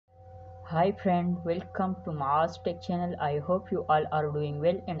Hi friend, welcome to Maas Tech channel. I hope you all are doing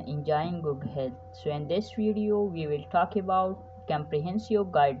well and enjoying good health. So in this video we will talk about comprehensive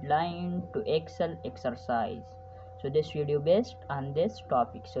guideline to Excel exercise. So this video based on this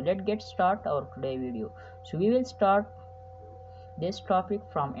topic. So let's get start our today video. So we will start this topic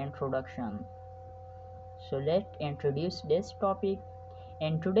from introduction. So let's introduce this topic.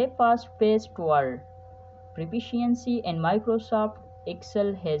 In today's fast-paced world, proficiency in Microsoft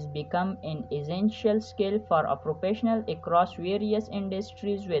Excel has become an essential skill for a professional across various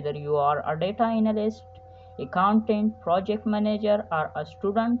industries, whether you are a data analyst, accountant, project manager, or a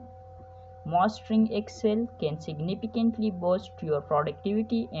student. Mastering Excel can significantly boost your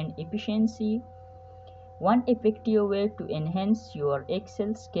productivity and efficiency. One effective way to enhance your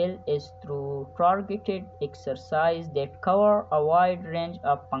Excel skill is through targeted exercises that cover a wide range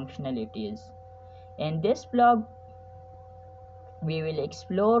of functionalities. In this blog, we will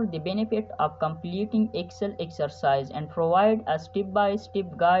explore the benefit of completing Excel exercise and provide a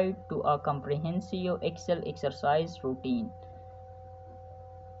step-by-step guide to a comprehensive Excel exercise routine.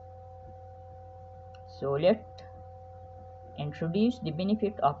 So let's introduce the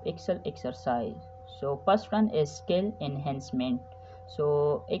benefit of Excel exercise. So first one is skill enhancement.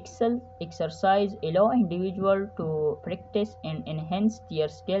 So Excel exercise allow individual to practice and enhance their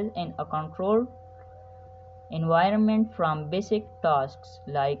skill in a controlled environment, from basic tasks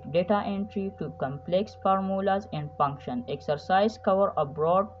like data entry to complex formulas and functions. Exercise cover a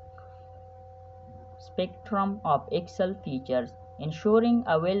broad spectrum of Excel features, ensuring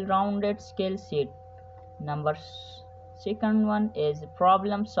a well-rounded skill set. Number second one is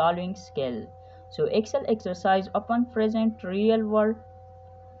problem solving skill. So Excel exercise often present real-world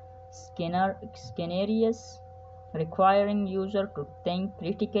scenarios requiring user to think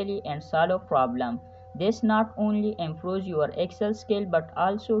critically and solve problems. This not only improves your Excel skill but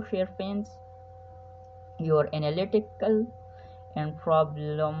also sharpens your analytical and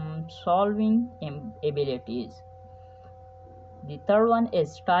problem solving abilities. The third one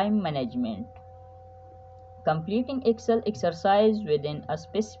is time management. Completing Excel exercise within a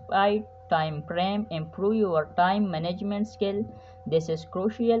specified time frame improve your time management skill. This is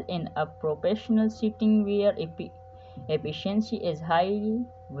crucial in a professional setting where efficiency is highly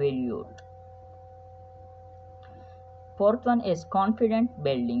valued. Fourth one is confident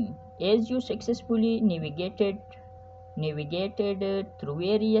building. As you successfully navigated through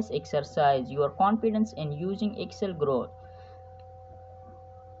various exercises, your confidence in using Excel grows.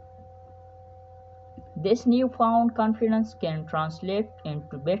 This newfound confidence can translate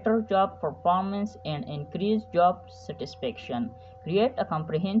into better job performance and increased job satisfaction. Create a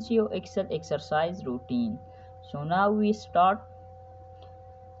comprehensive Excel exercise routine. So now we start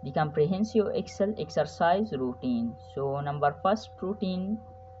the comprehensive Excel exercise routine. So number first routine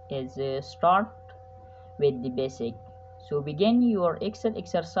is start with the basic. So begin your Excel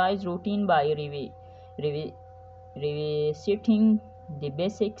exercise routine by revisiting the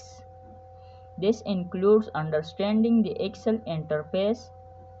basics. This includes understanding the Excel interface,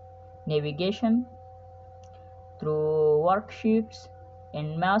 navigation through worksheets,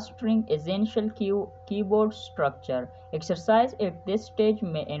 and mastering essential keyboard structure. Exercise at this stage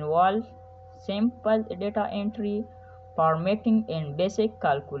may involve simple data entry, formatting, and basic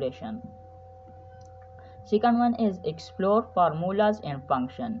calculation. Second one is explore formulas and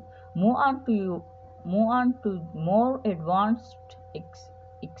function. Move on to more advanced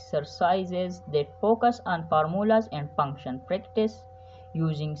exercises that focus on formulas and function. Practice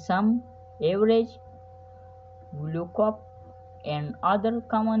using sum, average, lookup, and other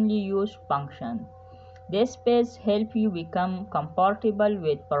commonly used functions. This phase helps you become comfortable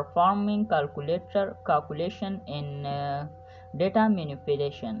with performing calculation in data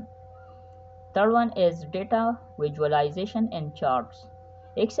manipulation. Third one is data visualization and charts.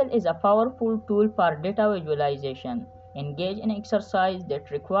 Excel is a powerful tool for data visualization. Engage in exercise that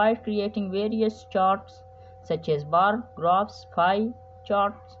require creating various charts such as bar graphs, pie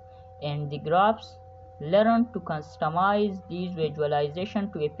charts, and the graphs. Learn to customize these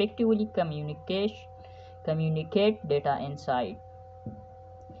visualizations to effectively communicate data insight.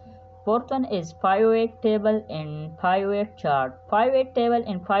 Fourth one is pivot table and pivot chart. Pivot table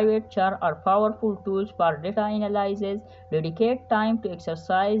and pivot chart are powerful tools for data analysis. Dedicate time to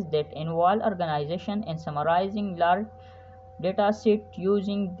exercise that involve organization and summarizing large data set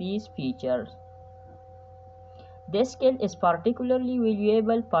using these features. This skill is particularly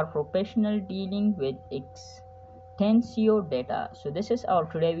valuable for professionals dealing with extensive data. So this is our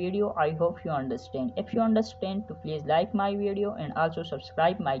today video. I hope you understand. If you understand, to please like my video and also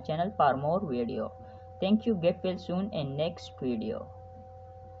subscribe my channel for more video. Thank you. Get well soon in next video.